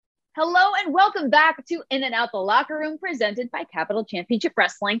Hello and welcome back to In and Out the Locker Room, presented by Capital Championship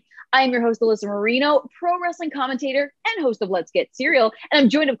Wrestling. I am your host, Alyssa Marino, pro wrestling commentator and host of Let's Get Serial. And I'm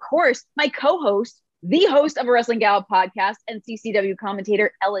joined, of course, my co-host, the host of a Wrestling Gala podcast and CCW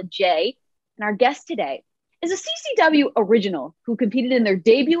commentator, Ella J. And our guest today is a CCW original who competed in their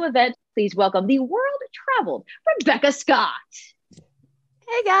debut event. Please welcome the world-traveled Rebecca Scott.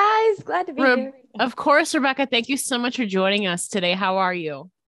 Hey guys, glad to be here. Of course, Rebecca, thank you so much for joining us today. How are you?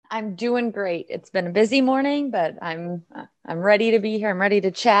 I'm doing great. It's been a busy morning, but I'm ready to be here. I'm ready to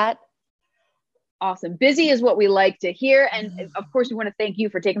chat. Awesome. Busy is what we like to hear. And of course, we want to thank you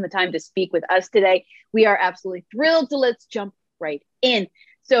for taking the time to speak with us today. We are absolutely thrilled. So let's jump right in.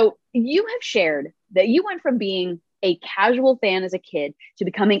 So you have shared that you went from being a casual fan as a kid to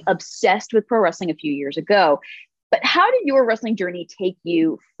becoming obsessed with pro wrestling a few years ago. But how did your wrestling journey take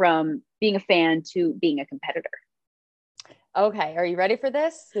you from being a fan to being a competitor? Okay, are you ready for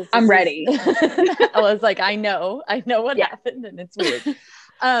this? I'm ready. I was like, I know what happened, and it's weird.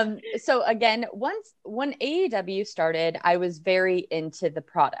 So again, when AEW started, I was very into the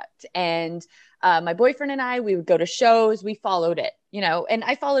product, and my boyfriend and I, we would go to shows, we followed it, and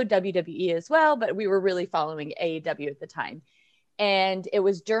I followed WWE as well, but we were really following AEW at the time. And it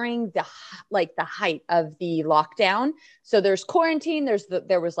was during the height of the lockdown. So there's quarantine,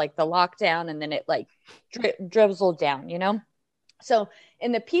 there was like the lockdown, and then it like drizzled down, So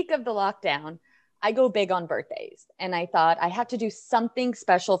in the peak of the lockdown, I go big on birthdays. And I thought I have to do something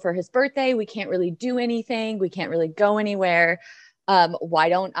special for his birthday. We can't really do anything. We can't really go anywhere. Why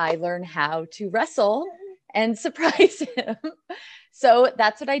don't I learn how to wrestle and surprise him? So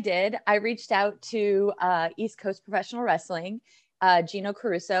that's what I did. I reached out to East Coast Professional Wrestling, Gino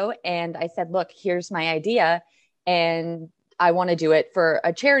Caruso, and I said, look, here's my idea. And I want to do it for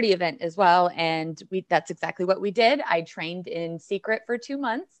a charity event as well. And that's exactly what we did. I trained in secret for 2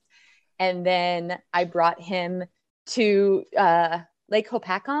 months. And then I brought him to Lake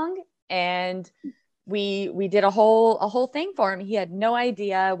Hopatcong, and we did a whole thing for him. He had no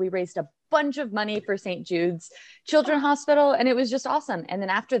idea. We raised a bunch of money for St. Jude's Children's Hospital, and it was just awesome. And then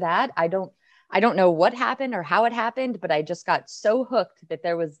after that, I don't know what happened or how it happened, but I just got so hooked that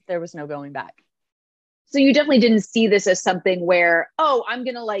there was no going back. So you definitely didn't see this as something where, oh, I'm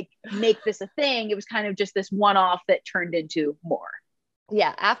going to like make this a thing. It was kind of just this one-off that turned into more.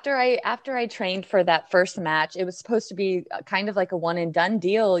 Yeah. After I trained for that first match, it was supposed to be kind of like a one and done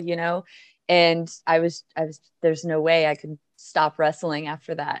deal, and I was, there's no way I could stop wrestling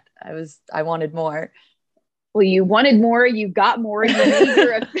after that. I wanted more. Well, you wanted more, you got more.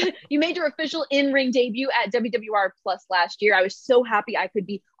 You made your official in-ring debut at WWR Plus last year. I was so happy I could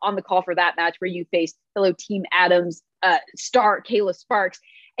be on the call for that match where you faced fellow Team Adams star Kayla Sparks.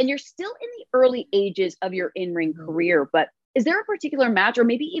 And you're still in the early ages of your in-ring career, but is there a particular match or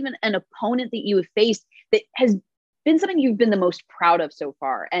maybe even an opponent that you have faced that has been something you've been the most proud of so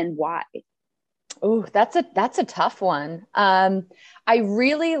far, and why? Oh, that's a tough one. I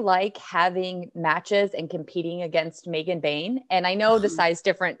really like having matches and competing against Megan Bayne. And I know the size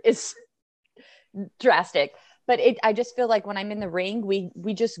difference is drastic, but I just feel like when I'm in the ring,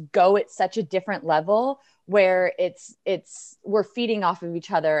 we just go at such a different level where we're feeding off of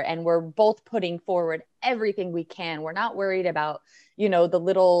each other and we're both putting forward everything we can. We're not worried about, the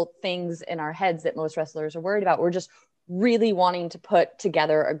little things in our heads that most wrestlers are worried about. We're just really wanting to put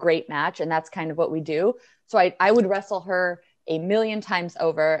together a great match. And that's kind of what we do. So I would wrestle her a million times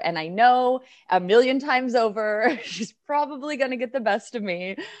over. And I know a million times over, she's probably going to get the best of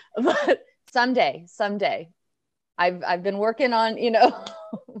me, but someday I've been working on,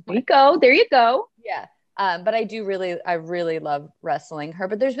 There you go. Yeah. But I really love wrestling her,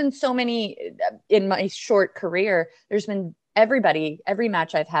 but there's been so many in my short career. There's been every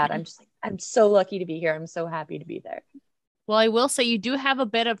match I've had. I'm just like, I'm so lucky to be here. I'm so happy to be there. Well, I will say you do have a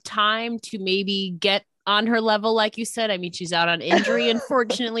bit of time to maybe get on her level. Like you said, I mean, she's out on injury.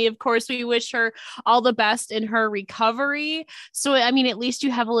 Unfortunately, of course, we wish her all the best in her recovery. So, I mean, at least you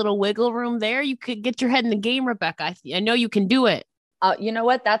have a little wiggle room there. You could get your head in the game, Rebecca. I know you can do it. You know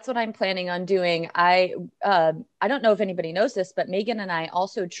what? That's what I'm planning on doing. I don't know if anybody knows this, but Megan and I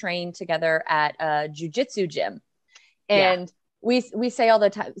also train together at a jiu-jitsu gym. And we say all the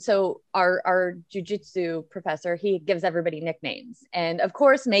time. So our jiu-jitsu professor, he gives everybody nicknames. And of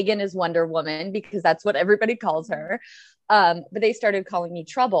course, Megan is Wonder Woman because that's what everybody calls her. But they started calling me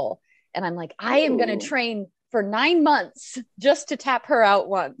Trouble. And I'm like, I am going to train for 9 months just to tap her out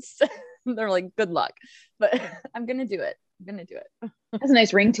once. They're like, good luck. But I'm going to do it. Has a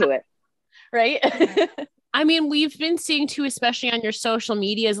nice ring to it. Right? I mean, we've been seeing too, especially on your social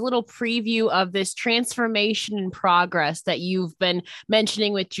media, is a little preview of this transformation and progress that you've been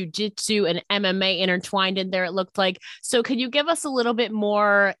mentioning with jujitsu and MMA intertwined in there, it looked like. So, could you give us a little bit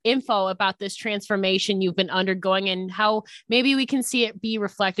more info about this transformation you've been undergoing and how maybe we can see it be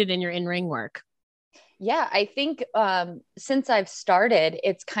reflected in your in-ring work? Yeah, I think since I've started,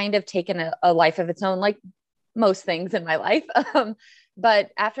 it's kind of taken a life of its own, like most things in my life.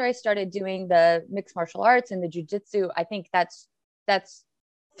 But after I started doing the mixed martial arts and the jujitsu, I think that's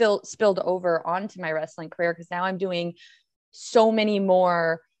spilled over onto my wrestling career because now I'm doing so many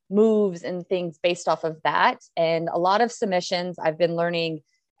more moves and things based off of that, and a lot of submissions. I've been learning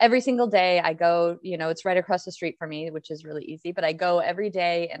every single day. I go, it's right across the street for me, which is really easy, but I go every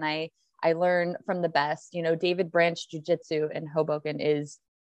day and I learn from the best. David Branch Jiu-Jitsu in Hoboken is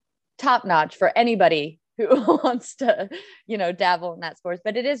top notch for anybody who wants to, dabble in that sports,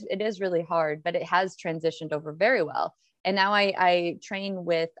 but it is really hard, but it has transitioned over very well. And now I train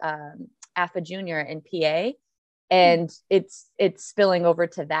with AFA Junior in PA, and it's spilling over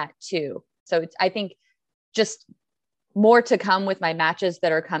to that too. So I think just more to come with my matches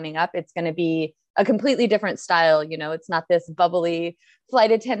that are coming up. It's going to be a completely different style. It's not this bubbly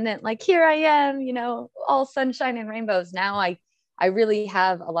flight attendant, like here I am, all sunshine and rainbows. Now I really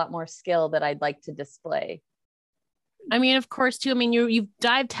have a lot more skill that I'd like to display. I mean, of course, too. I mean, you've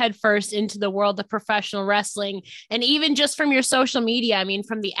dived headfirst into the world of professional wrestling, and even just from your social media, I mean,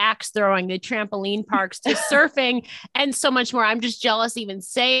 from the axe throwing, the trampoline parks to surfing, and so much more. I'm just jealous even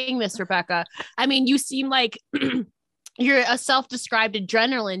saying this, Rebecca. I mean, you seem like you're a self-described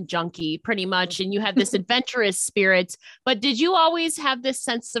adrenaline junkie pretty much, and you have this adventurous spirit. But did you always have this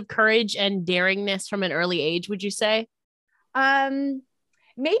sense of courage and daringness from an early age, would you say?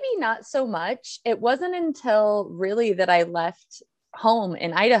 Maybe not so much. It wasn't until really that I left home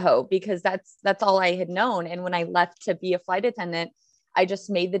in Idaho, because that's all I had known. And when I left to be a flight attendant, I just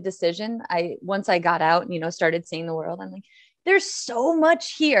made the decision. Once I got out and, started seeing the world, I'm like, there's so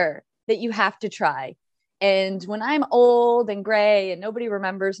much here that you have to try. And when I'm old and gray and nobody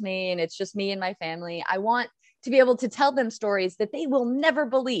remembers me and it's just me and my family, I want to be able to tell them stories that they will never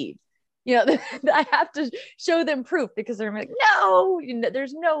believe. I have to show them proof, because they're like, no,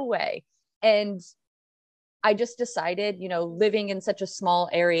 there's no way. And I just decided, living in such a small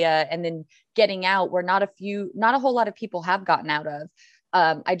area and then getting out where not a whole lot of people have gotten out of.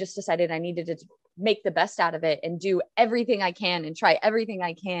 I just decided I needed to make the best out of it and do everything I can and try everything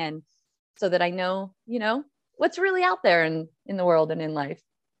I can so that I know, what's really out there in the world and in life.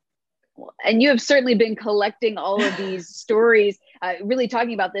 And you have certainly been collecting all of these stories, really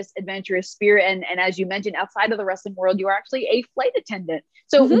talking about this adventurous spirit. And as you mentioned, outside of the wrestling world, you are actually a flight attendant.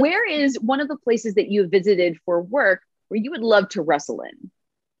 So where is one of the places that you have visited for work where you would love to wrestle in?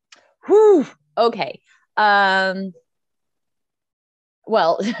 Whew. Okay. Well,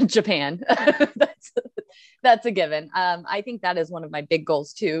 Japan. That's a given. I think that is one of my big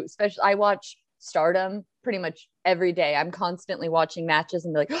goals too. Especially, I watch Stardom pretty much every day. I'm constantly watching matches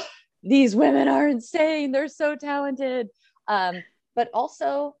and be like, oh, these women are insane. They're so talented. But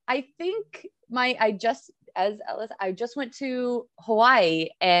also, I think I just went to Hawaii,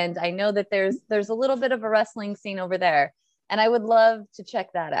 and I know that there's a little bit of a wrestling scene over there, and I would love to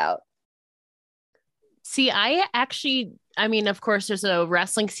check that out. See, I mean, of course, there's a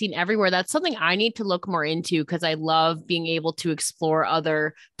wrestling scene everywhere. That's something I need to look more into, because I love being able to explore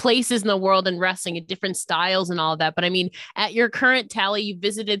other places in the world and wrestling and different styles and all of that. But I mean, at your current tally, you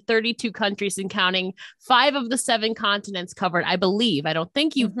visited 32 countries and counting, 5 of the 7 continents covered, I believe. I don't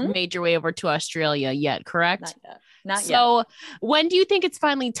think you've made your way over to Australia yet, correct? Not yet. So when do you think it's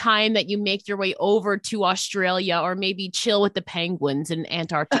finally time that you make your way over to Australia, or maybe chill with the penguins in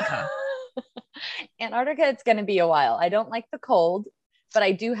Antarctica? Antarctica, it's going to be a while. I don't like the cold, but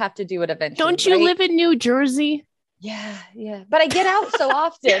I do have to do it eventually. Don't you live in New Jersey? Yeah. But I get out so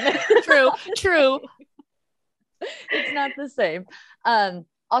often. True. It's not the same.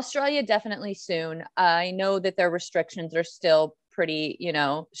 Australia, definitely soon. I know that their restrictions are still pretty,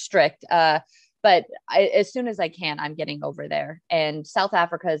 strict. But as soon as I can, I'm getting over there. And South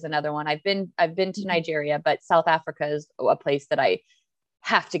Africa is another one. I've been to Nigeria, but South Africa is a place that I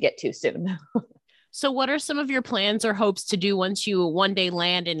have to get to soon. So what are some of your plans or hopes to do once you one day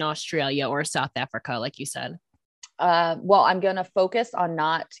land in Australia or South Africa, like you said? Well, I'm going to focus on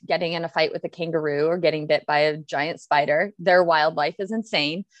not getting in a fight with a kangaroo or getting bit by a giant spider. Their wildlife is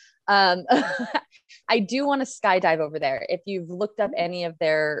insane. I do want to skydive over there. If you've looked up any of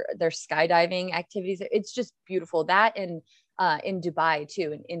their skydiving activities, it's just beautiful. That in Dubai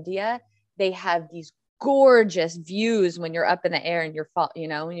too, in India, they have these gorgeous views when you're up in the air and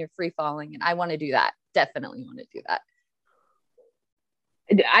when you're free falling. And I want to do that. definitely want to do that.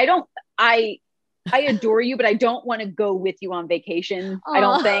 I adore you, but I don't want to go with you on vacation. I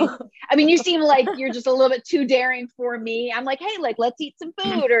don't think. I mean, you seem like you're just a little bit too daring for me. I'm like, hey, like, let's eat some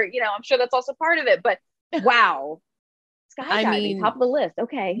food, or, I'm sure that's also part of it. But wow, skydiving, top of the list.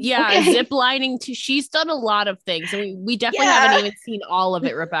 Okay. Yeah, okay. zip lining too. She's done a lot of things. And we definitely haven't even seen all of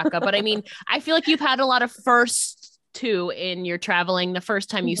it, Rebecca. But I mean, I feel like you've had a lot of firsts too in your traveling. The first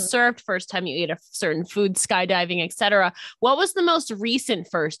time you surfed, first time you ate a certain food, skydiving, etc. What was the most recent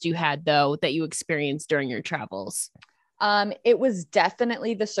first you had though that you experienced during your travels? It was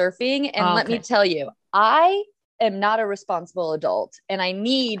definitely the surfing. And let me tell you, I am not a responsible adult and I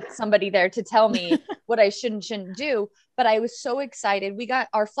need somebody there to tell me what I shouldn't do. But I was so excited.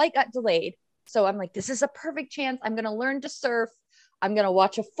 Our flight got delayed. So I'm like, this is a perfect chance. I'm going to learn to surf. I'm going to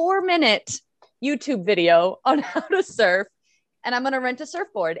watch a 4-minute YouTube video on how to surf and I'm going to rent a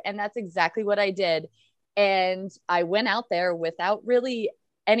surfboard. And that's exactly what I did. And I went out there without really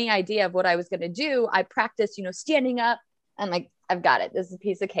any idea of what I was going to do. I practiced, standing up and like, I've got it. This is a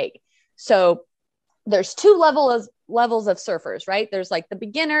piece of cake. So there's 2 levels of surfers, right? There's like the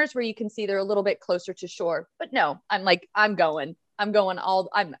beginners where you can see they're a little bit closer to shore, but no, I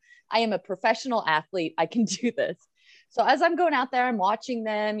am a professional athlete. I can do this. So as I'm going out there, I'm watching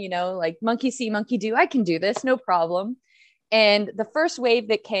them, like monkey see, monkey do. I can do this, no problem. And the first wave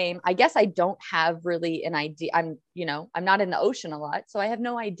that came, I guess I don't have really an idea. I'm not in the ocean a lot. So I have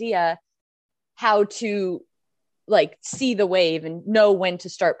no idea how to like see the wave and know when to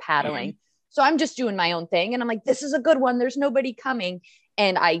start paddling. So I'm just doing my own thing. And I'm like, this is a good one. There's nobody coming.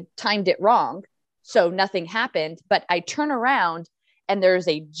 And I timed it wrong. So nothing happened, but I turn around and there's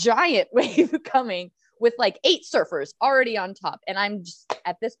a giant wave coming with like 8 surfers already on top. And I'm just,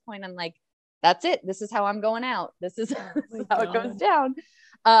 at this point, I'm like, that's it. This is how I'm going out. This is how it goes down.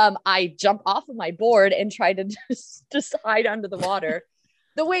 I jump off of my board and try to just hide under the water.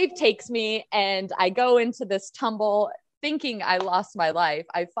 The wave takes me and I go into this tumble thinking I lost my life.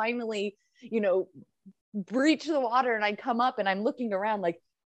 I finally, breach the water and I come up and I'm looking around like,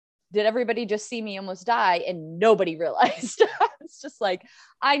 did everybody just see me almost die? And nobody realized. It's just like,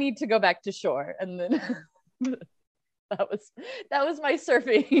 I need to go back to shore. And then that was my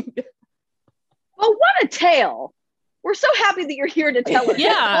surfing. Well, what a tale. We're so happy that you're here to tell us.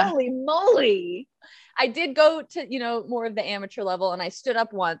 Yeah. Holy moly. I did go to, more of the amateur level and I stood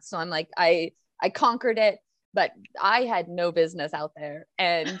up once. So I'm like, I conquered it, but I had no business out there.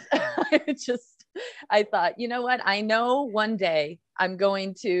 And I thought, you know what? I know one day I'm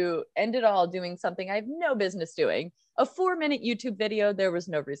going to end it all doing something I have no business doing. A 4-minute YouTube video, there was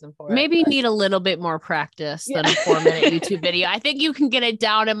no reason for it. Maybe you need a little bit more practice than a 4-minute YouTube video. I think you can get it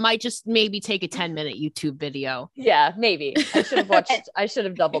down. It might just maybe take a 10-minute YouTube video. Yeah, maybe. I should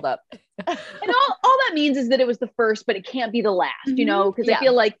have doubled up. And all that means is that it was the first, but it can't be the last, because I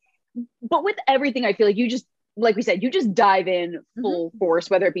feel like, but with everything, I feel like you just, like we said, you just dive in full force,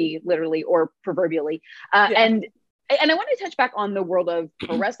 whether it be literally or proverbially. And I want to touch back on the world of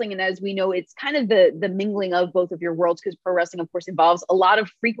pro wrestling. And as we know, it's kind of the mingling of both of your worlds, because pro wrestling, of course, involves a lot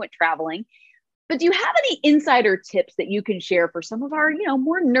of frequent traveling. But do you have any insider tips that you can share for some of our,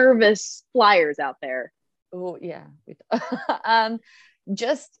 more nervous flyers out there? Oh, yeah.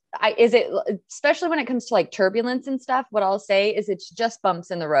 Especially when it comes to like turbulence and stuff, what I'll say is it's just bumps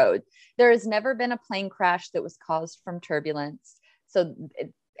in the road. There has never been a plane crash that was caused from turbulence. So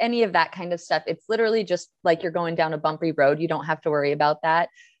any of that kind of stuff, it's literally just like you're going down a bumpy road. You don't have to worry about that.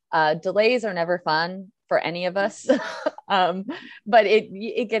 Delays are never fun for any of us. But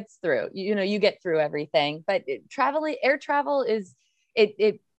it gets through, you get through everything. But air travel is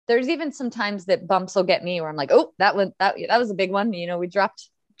there's even some times that bumps will get me where I'm like, oh, that was a big one. We dropped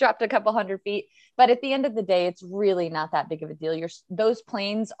a couple 100 feet, but at the end of the day, it's really not that big of a deal. Those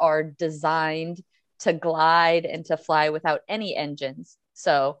planes are designed to glide and to fly without any engines.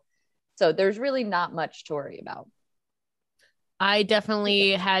 So there's really not much to worry about. I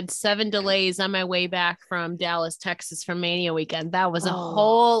definitely had 7 delays on my way back from Dallas, Texas for Mania weekend. That was a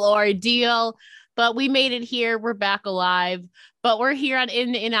whole ordeal, but we made it here. We're back alive, but we're here on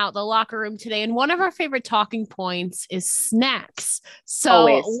In Out, the locker room today. And one of our favorite talking points is snacks. So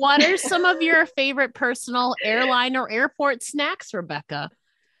Always. What are some of your favorite personal airline or airport snacks, Rebecca?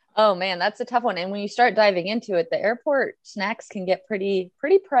 Oh man, that's a tough one. And when you start diving into it, the airport snacks can get pretty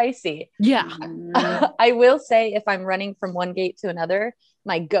pricey. Yeah. I will say if I'm running from one gate to another,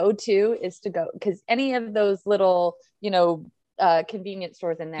 my go-to is to go, because any of those little, convenience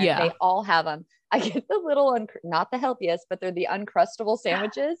stores in there, they all have them. I get the little, not the healthiest, but they're the Uncrustable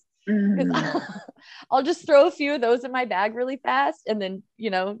sandwiches. Mm. I'll just throw a few of those in my bag really fast and then,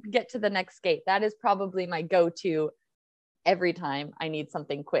 get to the next gate. That is probably my go-to every time I need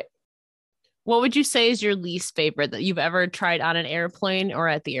something quick. What would you say is your least favorite that you've ever tried on an airplane or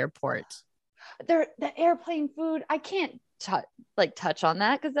at the airport? The airplane food, I can't touch on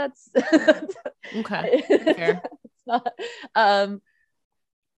that because that's okay. Fair. It's not,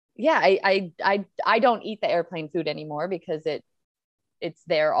 yeah, I don't eat the airplane food anymore because it's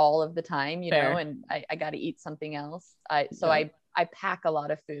there all of the time, Fair. and I got to eat something else. I pack a lot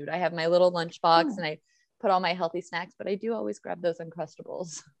of food. I have my little lunchbox and I put all my healthy snacks, but I do always grab those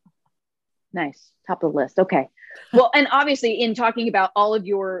Uncrustables. Nice. Top of the list. Okay. Well, and obviously in talking about all of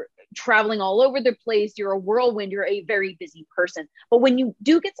your traveling all over the place, you're a whirlwind, you're a very busy person. But when you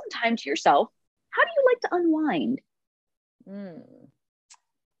do get some time to yourself, how do you like to unwind?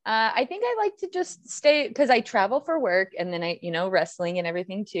 I think I like to just stay because I travel for work and then I, wrestling and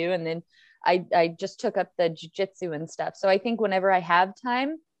everything too. And then I just took up the jiu-jitsu and stuff. So I think whenever I have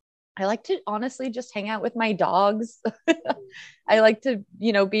time, I like to honestly just hang out with my dogs. I like to,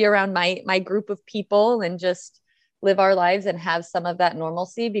 be around my group of people and just live our lives and have some of that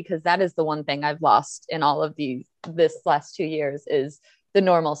normalcy, because that is the one thing I've lost in all of this last 2 years is the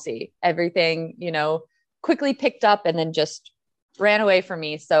normalcy. Everything, quickly picked up and then just ran away from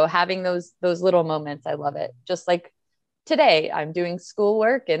me. So having those little moments, I love it. Just like today, I'm doing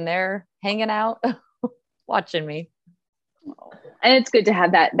schoolwork and they're hanging out, watching me. And it's good to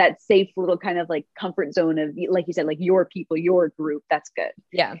have that safe little kind of like comfort zone of, like you said, like your people, your group. That's good.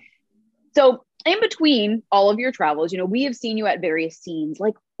 Yeah. So in between all of your travels, we have seen you at various scenes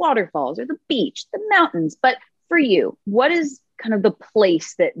like waterfalls or the beach, the mountains. But for you, what is kind of the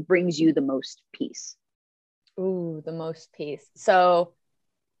place that brings you the most peace? Ooh, the most peace. So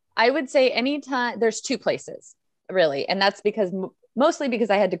I would say anytime, there's two places really. And that's because mostly because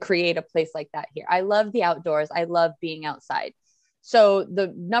I had to create a place like that here. I love the outdoors. I love being outside. So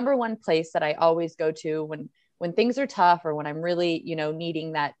the number one place that I always go to when things are tough or when I'm really,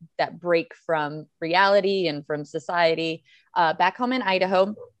 needing that break from reality and from society, back home in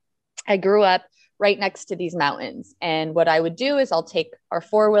Idaho, I grew up right next to these mountains. And what I would do is I'll take our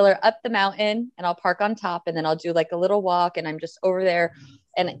 4-wheeler up the mountain and I'll park on top and then I'll do like a little walk and I'm just over there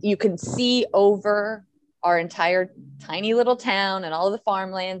and you can see over our entire tiny little town and all of the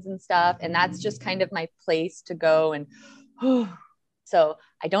farmlands and stuff. And that's just kind of my place to go. And so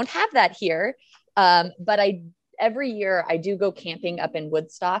I don't have that here. But every year I do go camping up in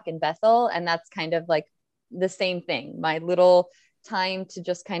Woodstock and Bethel. And that's kind of like the same thing, my little time to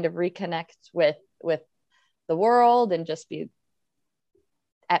just kind of reconnect with the world and just be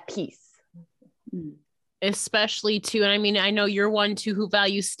at peace. Especially too. And I mean, I know you're one too who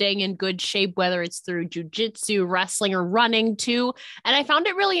values staying in good shape, whether it's through jujitsu, wrestling, or running too. And I found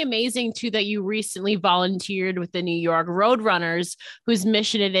it really amazing too that you recently volunteered with the New York Roadrunners, whose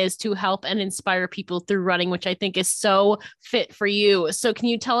mission it is to help and inspire people through running, which I think is so fit for you. So can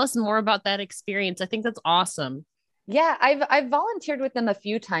you tell us more about that experience? I think that's awesome. Yeah, I've volunteered with them a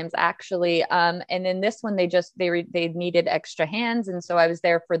few times actually. And then this one, they needed extra hands. And so I was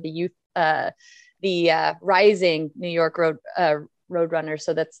there for the youth, the Rising New York Roadrunner.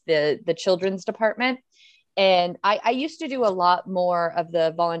 So that's the children's department. And I used to do a lot more of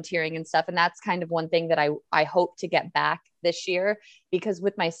the volunteering and stuff. And that's kind of one thing that I hope to get back this year, because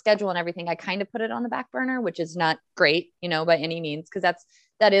with my schedule and everything, I kind of put it on the back burner, which is not great, by any means, because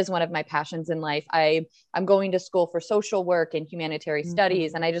that is one of my passions in life. I'm going to school for social work and humanitarian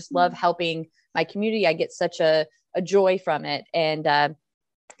studies, and I just love helping my community. I get such a joy from it. And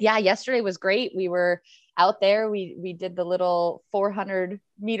yeah, yesterday was great. We were out there. We did the little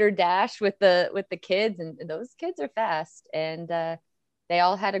 400-meter dash with the kids, and those kids are fast. And they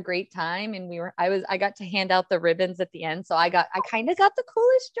all had a great time. And I got to hand out the ribbons at the end. So I kind of got the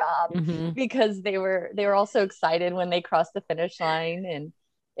coolest job because they were all so excited when they crossed the finish line. And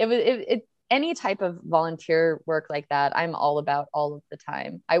it any type of volunteer work like that, I'm all about all of the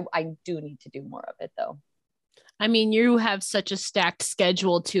time. I do need to do more of it though. I mean, you have such a stacked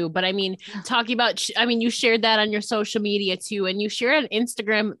schedule too, but I mean, you shared that on your social media too. And you shared on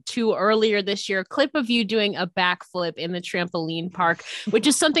Instagram too earlier this year, a clip of you doing a backflip in the trampoline park, which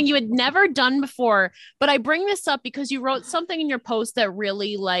is something you had never done before. But I bring this up because you wrote something in your post that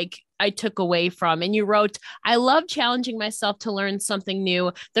really I took away from. And you wrote, I love challenging myself to learn something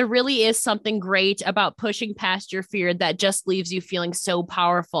new. There really is something great about pushing past your fear that just leaves you feeling so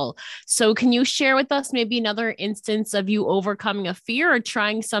powerful. So can you share with us maybe another instance of you overcoming a fear or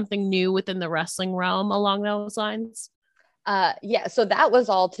trying something new within the wrestling realm along those lines? Yeah, so that was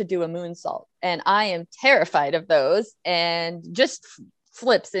all to do a moonsault, and I am terrified of those. And just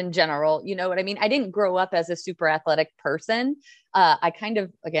flips in general. You know what I mean? I didn't grow up as a super athletic person. I kind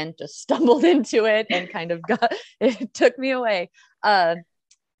of, again, just stumbled into it and kind of it took me away.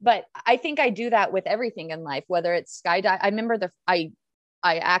 But I think I do that with everything in life, whether it's skydive. I remember I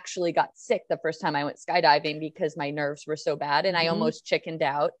actually got sick the first time I went skydiving because my nerves were so bad and I almost chickened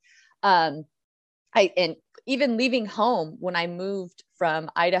out. And even leaving home when I moved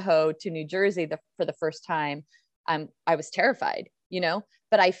from Idaho to New Jersey for the first time, I was terrified,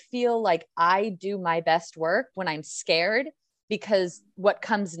 but I feel like I do my best work when I'm scared, because what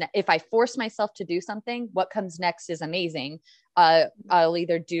comes if I force myself to do something, what comes next is amazing. I'll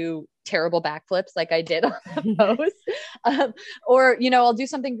either do terrible backflips like I did on the post, or, I'll do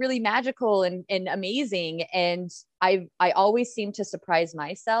something really magical and amazing. And I always seem to surprise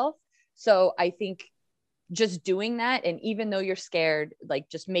myself. So I think just doing that, and even though you're scared, like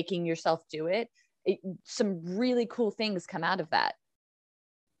just making yourself do it, some really cool things come out of that.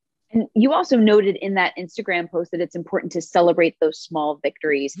 And you also noted in that Instagram post that it's important to celebrate those small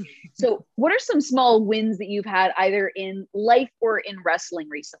victories. So what are some small wins that you've had either in life or in wrestling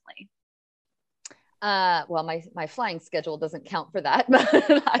recently? Well, my flying schedule doesn't count for that,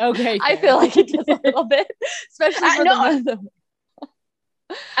 but okay. I feel like it does a little bit, especially for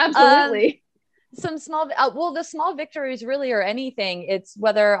absolutely. Some small, the small victories really are anything. It's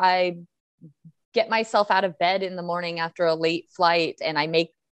whether I get myself out of bed in the morning after a late flight and I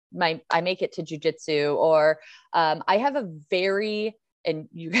make it to jujitsu, or I have a very, and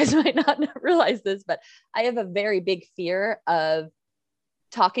you guys might not realize this, but I have a very big fear of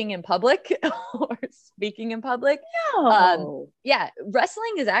talking in public or speaking in public. No.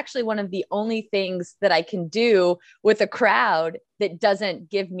 Wrestling is actually one of the only things that I can do with a crowd that doesn't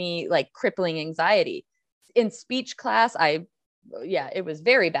give me like crippling anxiety. In speech class, it was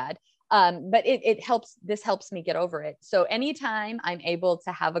very bad. But this helps me get over it. So anytime I'm able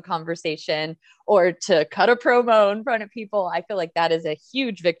to have a conversation or to cut a promo in front of people, I feel like that is a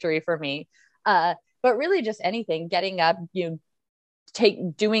huge victory for me. But really just anything, getting up,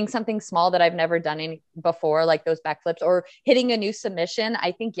 doing something small that I've never done before, like those backflips, or hitting a new submission.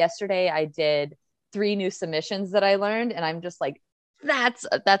 I think yesterday I did 3 new submissions that I learned, and I'm just like, that's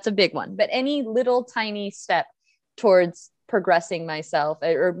a big one. But any little tiny step towards progressing myself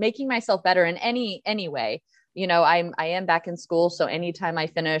or making myself better in any way. I am back in school, so anytime I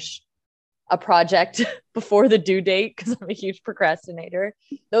finish a project before the due date, because I'm a huge procrastinator,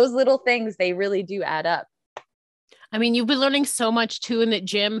 those little things, they really do add up. I mean, you've been learning so much too in the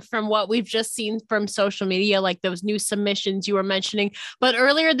gym from what we've just seen from social media, like those new submissions you were mentioning. But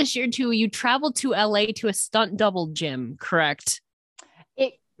earlier this year too, you traveled to LA to a stunt double gym, correct?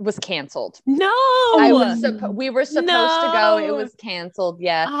 It was canceled. No, we were supposed to go. It was canceled.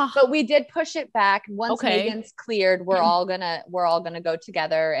 Yeah. But we did push it back. Once Megan's cleared, we're all gonna go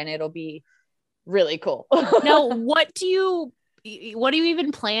together, and it'll be really cool. Now, what do you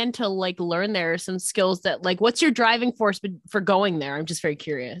even plan to like learn there? Some skills that like, what's your driving force for going there? I'm just very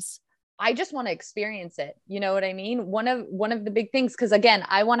curious. I just want to experience it. You know what I mean? One of the big things, because again,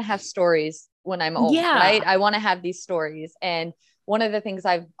 I want to have stories when I'm old, right? I want to have these stories. And one of the things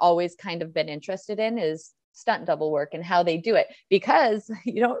I've always kind of been interested in is stunt double work and how they do it, because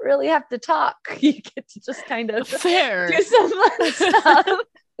you don't really have to talk. You get to just kind of do some fun stuff.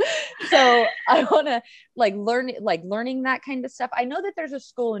 So I want to learning that kind of stuff. I know that there's a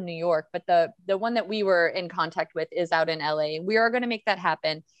school in New York, but the one that we were in contact with is out in LA. We are going to make that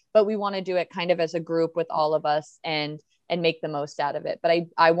happen, but we want to do it kind of as a group with all of us and make the most out of it. But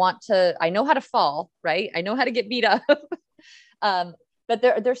I know how to fall, right? I know how to get beat up. But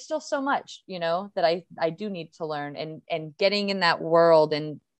there's still so much, that I do need to learn, and getting in that world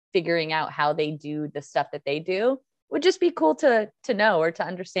and figuring out how they do the stuff that they do would just be cool to know or to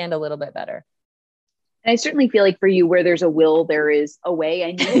understand a little bit better. And I certainly feel like for you, where there's a will, there is a way,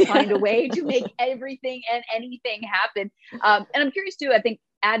 and you'll find a way to make everything and anything happen. And I'm curious too, I think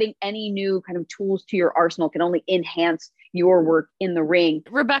adding any new kind of tools to your arsenal can only enhance your work in the ring.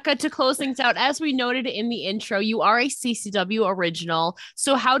 Rebecca, to close things out, as we noted in the intro, you are a CCW original.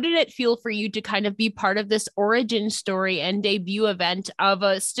 So how did it feel for you to kind of be part of this origin story and debut event of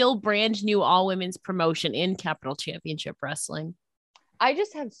a still brand new all women's promotion in Capital Championship Wrestling? I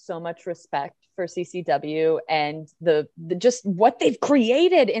just have so much respect for CCW and the just what they've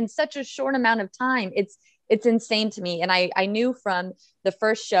created in such a short amount of time. It's insane to me. And I knew from the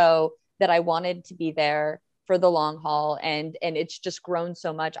first show that I wanted to be there for the long haul, and it's just grown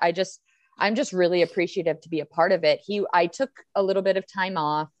so much. I'm just really appreciative to be a part of it. I took a little bit of time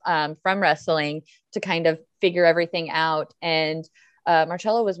off from wrestling to kind of figure everything out. And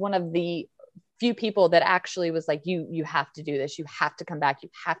Marcello was one of the few people that actually was like, you have to do this. You have to come back. You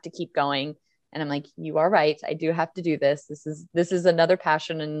have to keep going. And I'm like, you are right. I do have to do this. This is another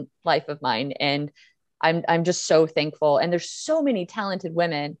passion in life of mine. And I'm just so thankful. And there's so many talented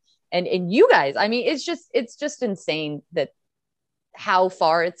women and you guys, I mean, it's just insane that how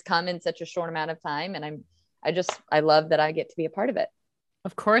far it's come in such a short amount of time. And I love that I get to be a part of it.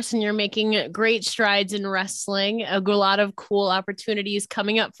 Of course, and you're making great strides in wrestling, a lot of cool opportunities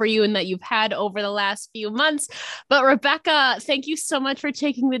coming up for you and that you've had over the last few months. But Rebecca, thank you so much for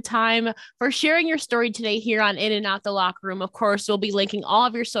taking the time, for sharing your story today here on In and Out the Locker Room. Of course, we'll be linking all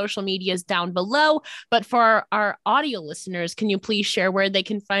of your social medias down below. But for our audio listeners, can you please share where they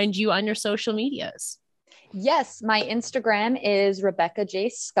can find you on your social medias? Yes, my Instagram is Rebecca J.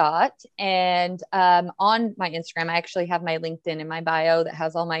 Scott. And on my Instagram, I actually have my LinkedIn in my bio that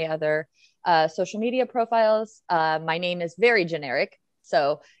has all my other social media profiles. My name is very generic,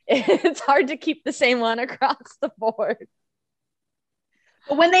 so it's hard to keep the same one across the board.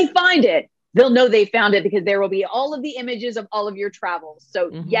 But when they find it, they'll know they found it because there will be all of the images of all of your travels. So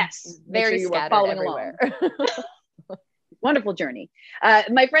yes, very sure scattered everywhere. Wonderful journey.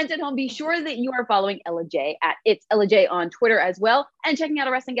 My friends at home, be sure that you are following Ella J at It's Ella J on Twitter as well, and checking out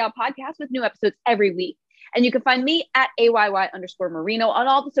a Wrestling Gal podcast with new episodes every week. And you can find me at AYY_Marino on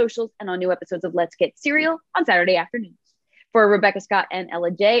all the socials and on new episodes of Let's Get Serial on Saturday afternoons. For Rebecca Scott and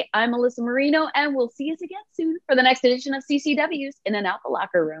Ella J, I'm Melissa Marino, and we'll see you again soon for the next edition of CCW's In and Out the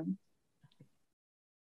Locker Room.